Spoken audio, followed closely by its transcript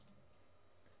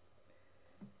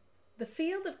The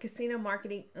field of casino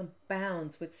marketing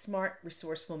abounds with smart,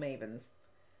 resourceful mavens.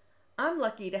 I'm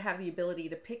lucky to have the ability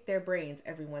to pick their brains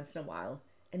every once in a while,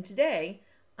 and today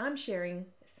I'm sharing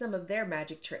some of their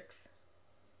magic tricks.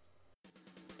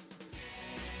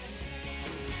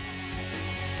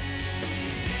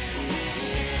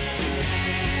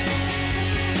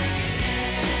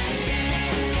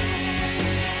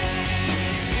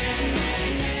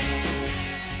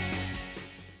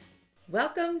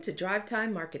 Welcome to Drive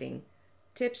Time Marketing.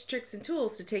 Tips, tricks, and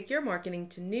tools to take your marketing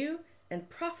to new and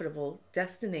profitable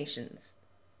destinations.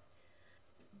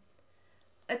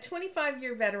 A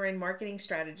 25-year veteran marketing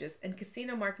strategist and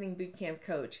casino marketing bootcamp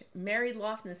coach, Mary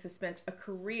Lofness has spent a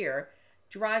career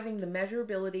driving the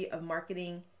measurability of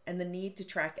marketing and the need to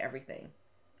track everything.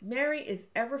 Mary is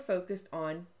ever focused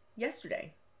on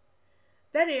yesterday.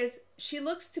 That is, she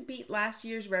looks to beat last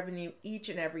year's revenue each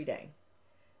and every day.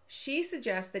 She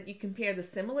suggests that you compare the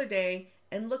similar day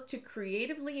and look to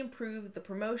creatively improve the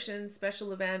promotion,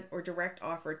 special event, or direct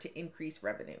offer to increase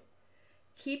revenue.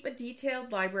 Keep a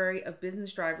detailed library of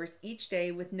business drivers each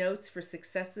day with notes for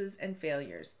successes and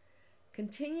failures.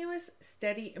 Continuous,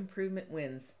 steady improvement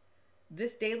wins.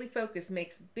 This daily focus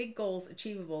makes big goals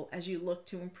achievable as you look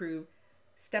to improve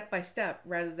step by step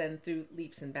rather than through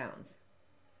leaps and bounds.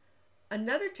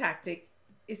 Another tactic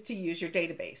is to use your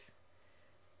database.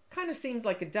 Kind of seems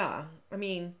like a duh. I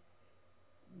mean,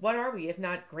 what are we if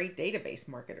not great database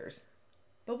marketers?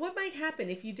 But what might happen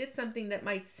if you did something that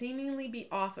might seemingly be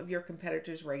off of your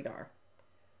competitor's radar?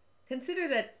 Consider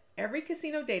that every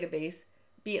casino database,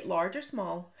 be it large or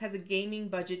small, has a gaming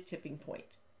budget tipping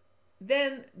point.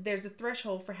 Then there's a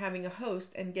threshold for having a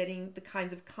host and getting the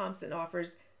kinds of comps and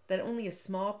offers that only a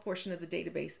small portion of the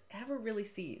database ever really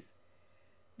sees.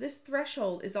 This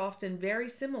threshold is often very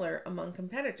similar among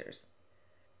competitors.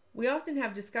 We often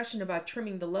have discussion about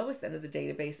trimming the lowest end of the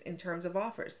database in terms of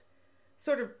offers,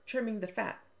 sort of trimming the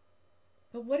fat.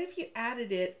 But what if you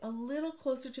added it a little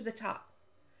closer to the top?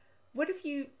 What if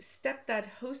you stepped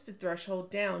that hosted threshold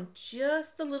down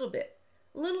just a little bit,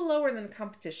 a little lower than the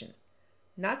competition?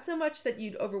 Not so much that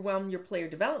you'd overwhelm your player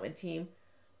development team,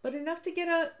 but enough to get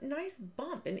a nice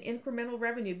bump in incremental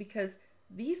revenue because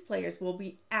these players will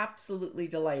be absolutely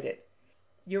delighted.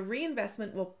 Your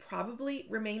reinvestment will probably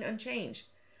remain unchanged,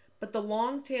 but the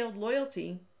long-tailed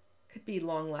loyalty could be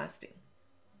long-lasting.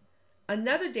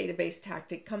 Another database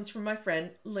tactic comes from my friend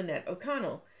Lynette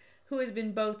O'Connell, who has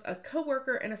been both a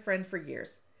coworker and a friend for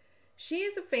years. She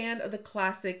is a fan of the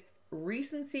classic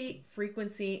recency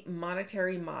frequency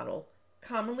monetary model,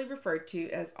 commonly referred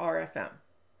to as RFM.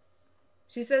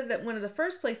 She says that one of the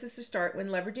first places to start when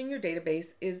leveraging your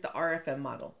database is the RFM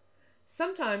model.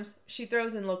 Sometimes she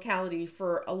throws in locality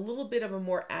for a little bit of a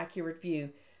more accurate view,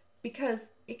 because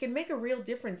it can make a real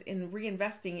difference in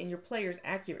reinvesting in your players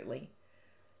accurately.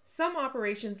 Some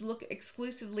operations look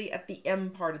exclusively at the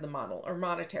M part of the model, or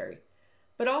monetary,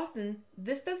 but often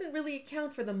this doesn't really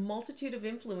account for the multitude of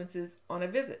influences on a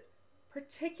visit,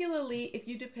 particularly if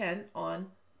you depend on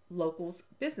locals'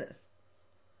 business.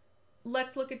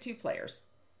 Let's look at two players.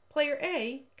 Player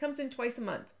A comes in twice a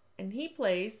month, and he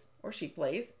plays, or she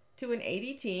plays, to an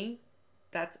ADT,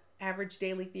 that's average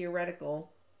daily theoretical,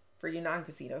 for you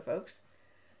non-casino folks,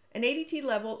 an ADT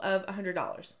level of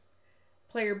 $100.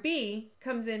 Player B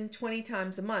comes in 20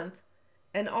 times a month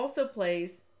and also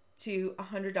plays to a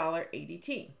 $100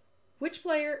 ADT. Which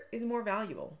player is more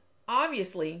valuable?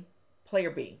 Obviously, player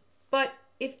B. But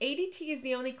if ADT is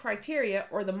the only criteria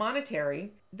or the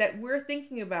monetary that we're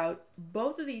thinking about,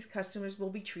 both of these customers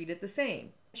will be treated the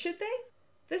same. Should they?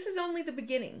 This is only the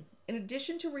beginning. In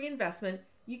addition to reinvestment,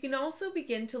 you can also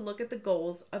begin to look at the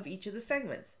goals of each of the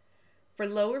segments. For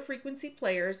lower frequency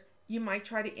players, you might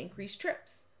try to increase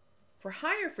trips. For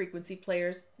higher frequency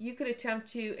players, you could attempt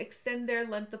to extend their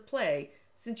length of play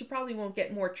since you probably won't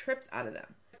get more trips out of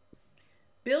them.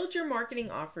 Build your marketing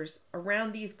offers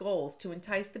around these goals to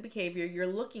entice the behavior you're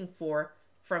looking for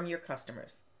from your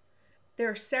customers. There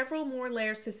are several more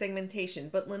layers to segmentation,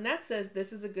 but Lynette says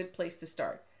this is a good place to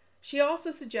start. She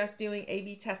also suggests doing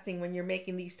A/B testing when you're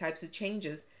making these types of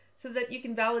changes so that you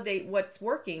can validate what's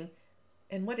working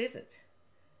and what isn't.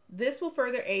 This will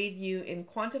further aid you in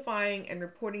quantifying and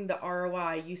reporting the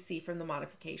ROI you see from the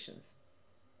modifications.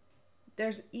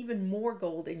 There's even more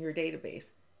gold in your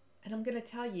database, and I'm going to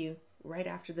tell you right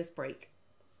after this break.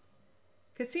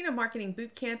 Casino Marketing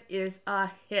Bootcamp is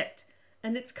a hit,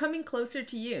 and it's coming closer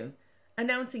to you,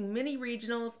 announcing mini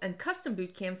regionals and custom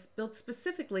bootcamps built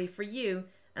specifically for you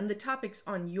and the topics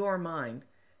on your mind.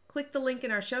 Click the link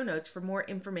in our show notes for more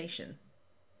information.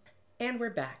 And we're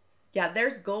back. Yeah,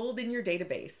 there's gold in your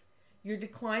database. Your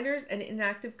decliners and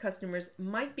inactive customers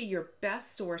might be your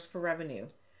best source for revenue.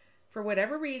 For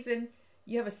whatever reason,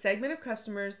 you have a segment of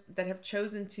customers that have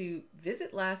chosen to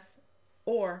visit less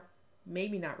or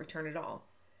maybe not return at all.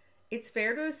 It's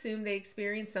fair to assume they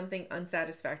experienced something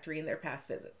unsatisfactory in their past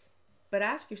visits. But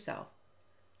ask yourself,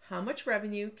 how much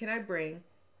revenue can I bring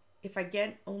if I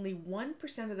get only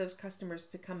 1% of those customers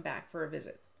to come back for a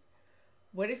visit?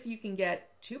 What if you can get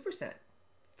 2%,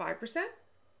 5%,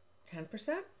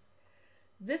 10%?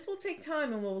 This will take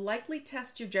time and will likely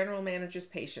test your general manager's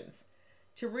patience.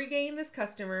 To regain this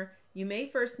customer, you may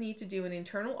first need to do an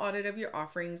internal audit of your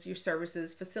offerings, your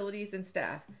services, facilities, and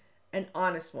staff, an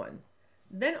honest one.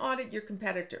 Then audit your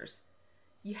competitors.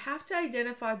 You have to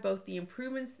identify both the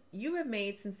improvements you have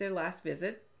made since their last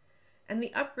visit and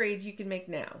the upgrades you can make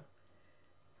now.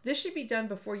 This should be done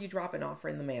before you drop an offer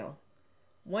in the mail.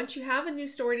 Once you have a new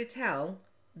story to tell,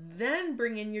 then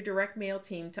bring in your direct mail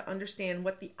team to understand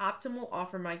what the optimal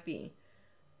offer might be.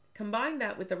 Combine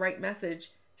that with the right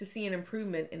message to see an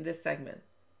improvement in this segment.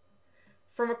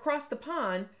 From across the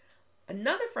pond,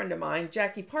 another friend of mine,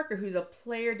 Jackie Parker, who's a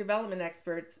player development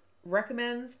expert,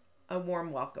 recommends a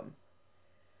warm welcome.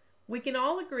 We can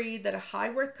all agree that a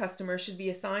high-worth customer should be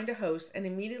assigned a host and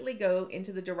immediately go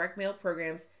into the direct mail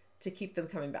programs to keep them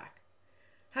coming back.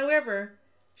 However,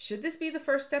 should this be the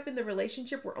first step in the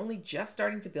relationship we're only just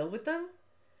starting to build with them?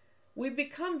 We've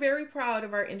become very proud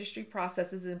of our industry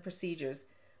processes and procedures,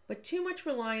 but too much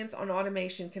reliance on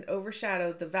automation can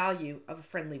overshadow the value of a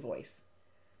friendly voice.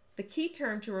 The key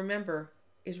term to remember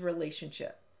is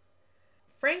relationship.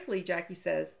 Frankly, Jackie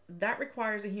says, that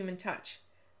requires a human touch.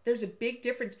 There's a big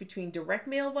difference between direct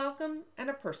mail welcome and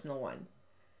a personal one.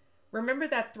 Remember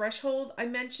that threshold I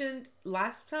mentioned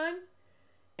last time?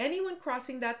 Anyone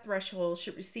crossing that threshold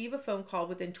should receive a phone call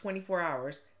within 24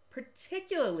 hours,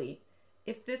 particularly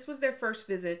if this was their first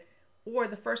visit or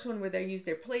the first one where they used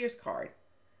their player's card.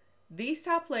 These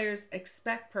top players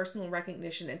expect personal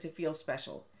recognition and to feel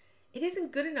special. It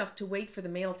isn't good enough to wait for the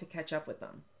mail to catch up with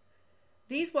them.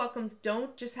 These welcomes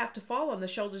don't just have to fall on the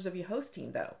shoulders of your host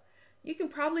team, though. You can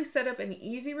probably set up an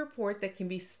easy report that can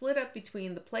be split up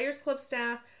between the Players Club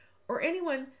staff or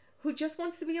anyone who just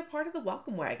wants to be a part of the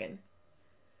welcome wagon.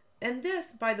 And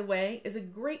this, by the way, is a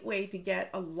great way to get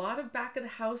a lot of back of the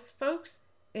house folks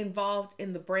involved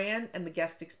in the brand and the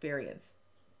guest experience.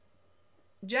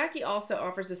 Jackie also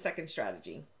offers a second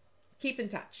strategy. Keep in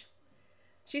touch.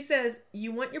 She says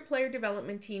you want your player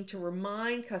development team to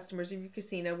remind customers of your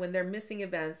casino when they're missing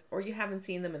events or you haven't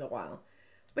seen them in a while.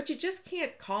 But you just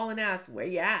can't call and ask, where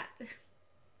you at?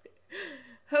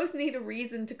 Hosts need a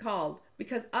reason to call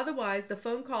because otherwise the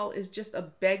phone call is just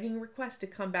a begging request to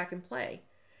come back and play.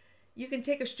 You can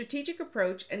take a strategic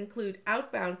approach and include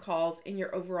outbound calls in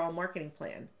your overall marketing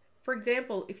plan. For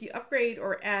example, if you upgrade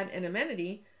or add an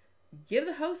amenity, give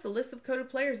the host a list of coded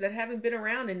players that haven't been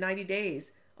around in 90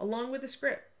 days, along with a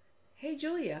script. Hey,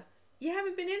 Julia, you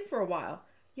haven't been in for a while.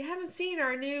 You haven't seen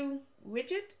our new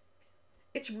widget?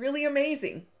 It's really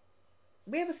amazing.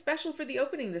 We have a special for the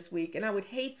opening this week, and I would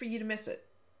hate for you to miss it.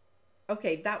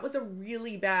 Okay, that was a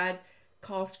really bad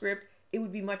call script. It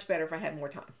would be much better if I had more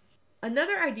time.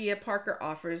 Another idea Parker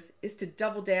offers is to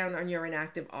double down on your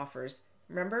inactive offers.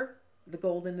 Remember the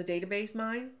gold in the database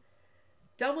mine?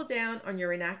 Double down on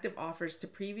your inactive offers to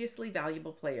previously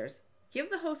valuable players. Give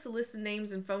the host a list of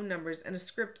names and phone numbers and a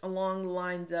script along the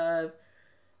lines of,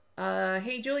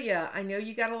 hey Julia, I know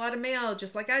you got a lot of mail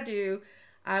just like I do.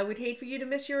 I would hate for you to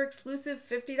miss your exclusive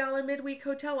 $50 midweek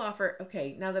hotel offer.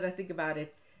 Okay, now that I think about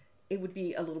it, it would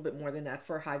be a little bit more than that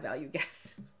for a high value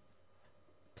guest.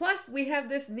 Plus, we have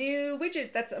this new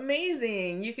widget that's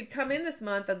amazing. You could come in this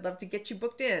month. I'd love to get you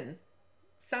booked in.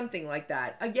 Something like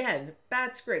that. Again,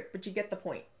 bad script, but you get the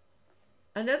point.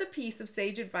 Another piece of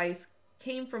sage advice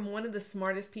came from one of the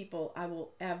smartest people I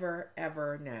will ever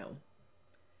know.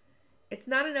 It's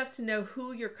not enough to know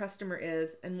who your customer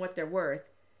is and what they're worth.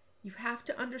 You have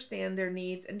to understand their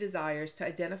needs and desires to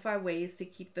identify ways to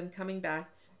keep them coming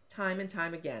back time and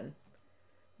time again.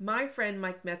 My friend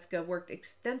Mike Metzga worked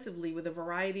extensively with a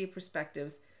variety of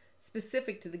perspectives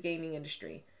specific to the gaming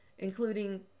industry,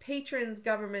 including patrons,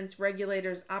 governments,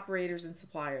 regulators, operators, and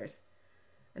suppliers.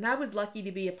 And I was lucky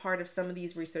to be a part of some of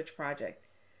these research projects.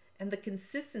 And the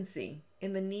consistency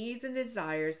in the needs and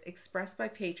desires expressed by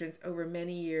patrons over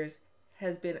many years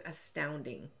has been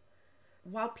astounding.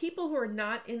 While people who are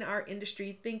not in our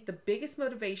industry think the biggest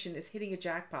motivation is hitting a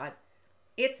jackpot,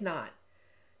 it's not.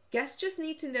 Guests just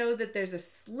need to know that there's a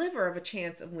sliver of a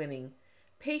chance of winning.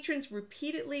 Patrons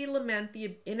repeatedly lament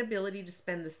the inability to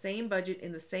spend the same budget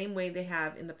in the same way they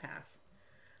have in the past.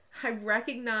 I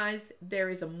recognize there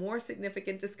is a more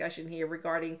significant discussion here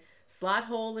regarding slot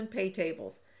hole and pay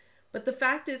tables, but the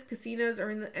fact is casinos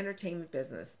are in the entertainment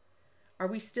business. Are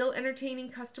we still entertaining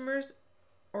customers,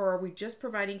 or are we just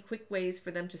providing quick ways for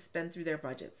them to spend through their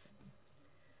budgets?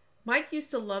 Mike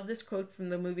used to love this quote from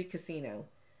the movie Casino.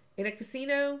 In a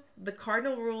casino, the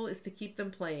cardinal rule is to keep them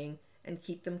playing and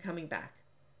keep them coming back.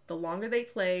 The longer they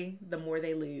play, the more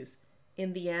they lose.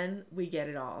 In the end, we get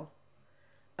it all.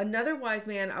 Another wise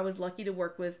man I was lucky to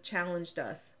work with challenged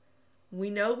us.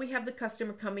 We know we have the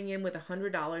customer coming in with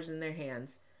 $100 in their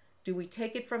hands. Do we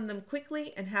take it from them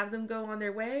quickly and have them go on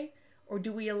their way? Or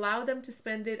do we allow them to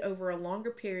spend it over a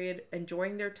longer period,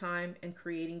 enjoying their time and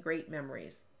creating great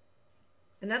memories?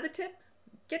 Another tip,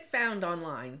 get found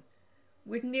online.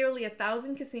 With nearly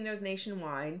 1,000 casinos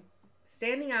nationwide,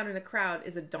 standing out in a crowd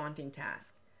is a daunting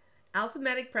task.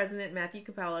 Alphametic President Matthew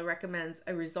Capella recommends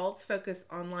a results-focused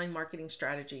online marketing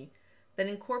strategy that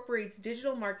incorporates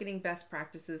digital marketing best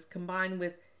practices combined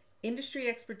with industry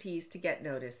expertise to get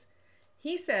noticed.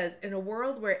 He says, in a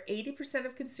world where 80%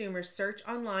 of consumers search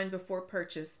online before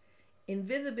purchase,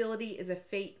 invisibility is a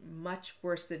fate much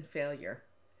worse than failure.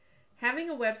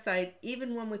 Having a website,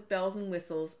 even one with bells and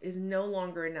whistles, is no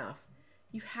longer enough.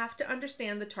 You have to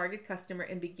understand the target customer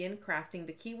and begin crafting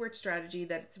the keyword strategy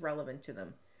that's relevant to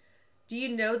them. Do you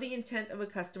know the intent of a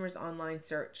customer's online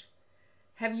search?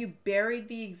 Have you buried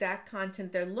the exact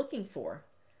content they're looking for?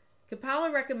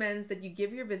 Capella recommends that you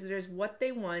give your visitors what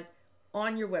they want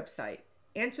on your website.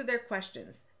 Answer their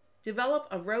questions. Develop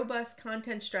a robust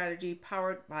content strategy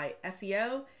powered by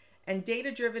SEO and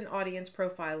data-driven audience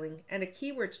profiling, and a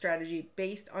keyword strategy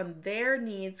based on their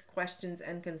needs, questions,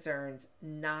 and concerns,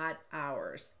 not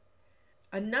ours.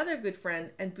 Another good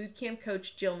friend and bootcamp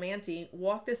coach, Jill Manti,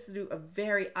 walked us through a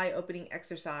very eye-opening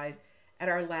exercise at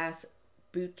our last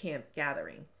bootcamp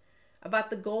gathering about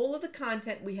the goal of the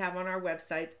content we have on our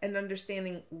websites and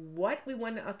understanding what we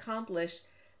want to accomplish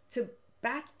to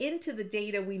back into the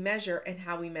data we measure and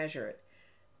how we measure it.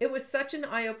 It was such an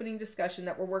eye-opening discussion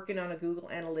that we're working on a Google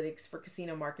Analytics for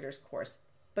Casino Marketers course,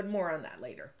 but more on that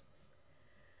later.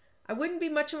 I wouldn't be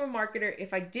much of a marketer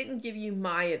if I didn't give you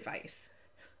my advice.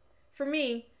 For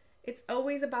me, it's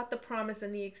always about the promise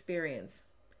and the experience.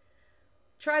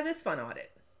 Try this fun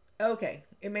audit. Okay,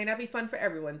 it may not be fun for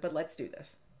everyone, but let's do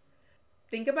this.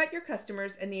 Think about your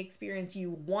customers and the experience you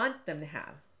want them to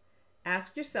have.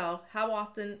 Ask yourself how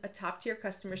often a top-tier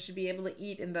customer should be able to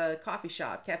eat in the coffee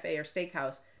shop, cafe, or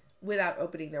steakhouse without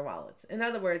opening their wallets. In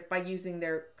other words, by using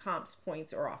their comps,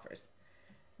 points, or offers.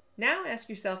 Now ask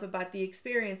yourself about the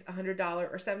experience a $100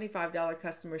 or $75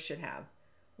 customer should have.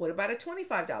 What about a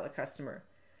 $25 customer?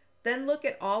 Then look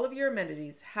at all of your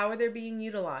amenities. How are they being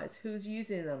utilized? Who's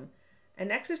using them?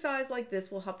 An exercise like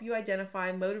this will help you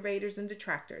identify motivators and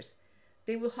detractors.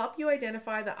 They will help you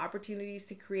identify the opportunities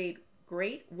to create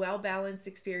great, well-balanced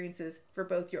experiences for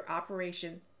both your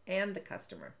operation and the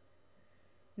customer.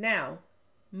 Now,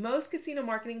 most casino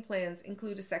marketing plans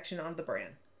include a section on the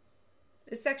brand.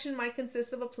 This section might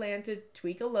consist of a plan to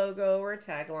tweak a logo or a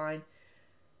tagline.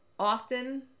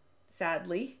 Often,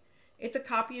 sadly, it's a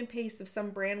copy and paste of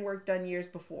some brand work done years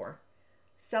before.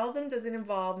 Seldom does it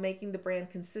involve making the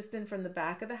brand consistent from the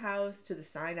back of the house to the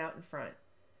sign out in front.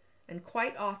 And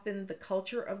quite often, the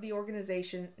culture of the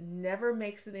organization never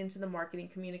makes it into the marketing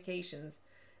communications.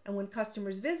 And when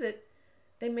customers visit,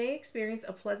 they may experience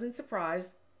a pleasant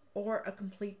surprise or a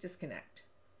complete disconnect.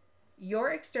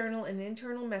 Your external and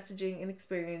internal messaging and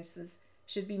experiences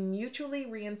should be mutually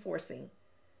reinforcing.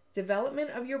 Development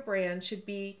of your brand should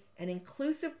be an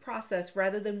inclusive process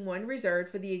rather than one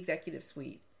reserved for the executive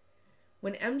suite.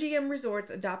 When MGM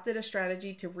Resorts adopted a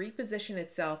strategy to reposition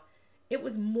itself, it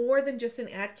was more than just an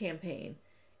ad campaign.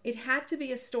 It had to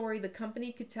be a story the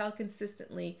company could tell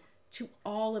consistently to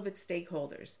all of its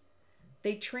stakeholders.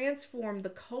 They transformed the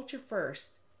culture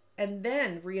first and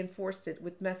then reinforced it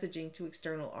with messaging to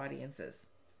external audiences.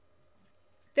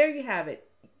 There you have it.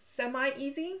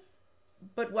 Semi-easy,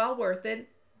 but well worth it.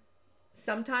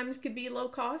 Sometimes could be low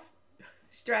cost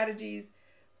strategies,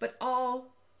 but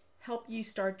all help you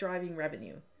start driving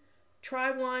revenue.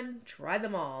 Try one, try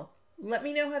them all. Let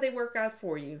me know how they work out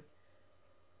for you.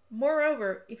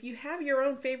 Moreover, if you have your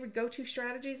own favorite go-to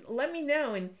strategies, let me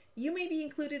know and you may be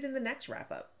included in the next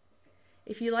wrap-up.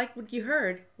 If you like what you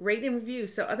heard, rate and review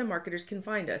so other marketers can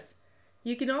find us.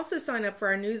 You can also sign up for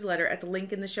our newsletter at the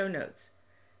link in the show notes.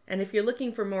 And if you're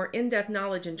looking for more in-depth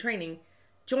knowledge and training,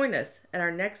 join us at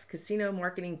our next Casino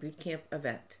Marketing Bootcamp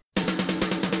event.